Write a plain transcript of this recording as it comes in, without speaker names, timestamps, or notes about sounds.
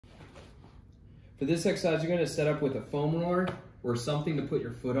For this exercise, you're gonna set up with a foam roller or something to put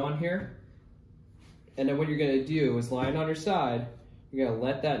your foot on here. And then what you're gonna do is lying on your side, you're gonna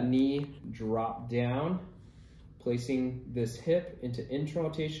let that knee drop down, placing this hip into internal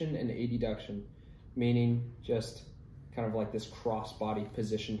rotation and adduction, meaning just kind of like this cross body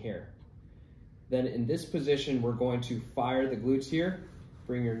position here. Then in this position, we're going to fire the glutes here,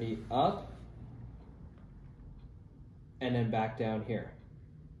 bring your knee up, and then back down here.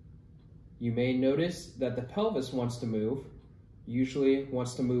 You may notice that the pelvis wants to move, usually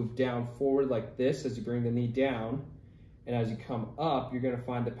wants to move down forward like this as you bring the knee down, and as you come up, you're gonna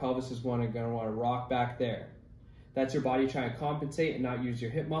find the pelvis is gonna wanna rock back there. That's your body trying to compensate and not use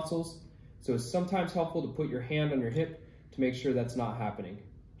your hip muscles. So it's sometimes helpful to put your hand on your hip to make sure that's not happening.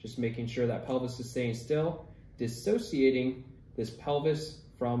 Just making sure that pelvis is staying still, dissociating this pelvis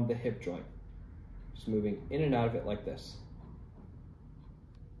from the hip joint. Just moving in and out of it like this.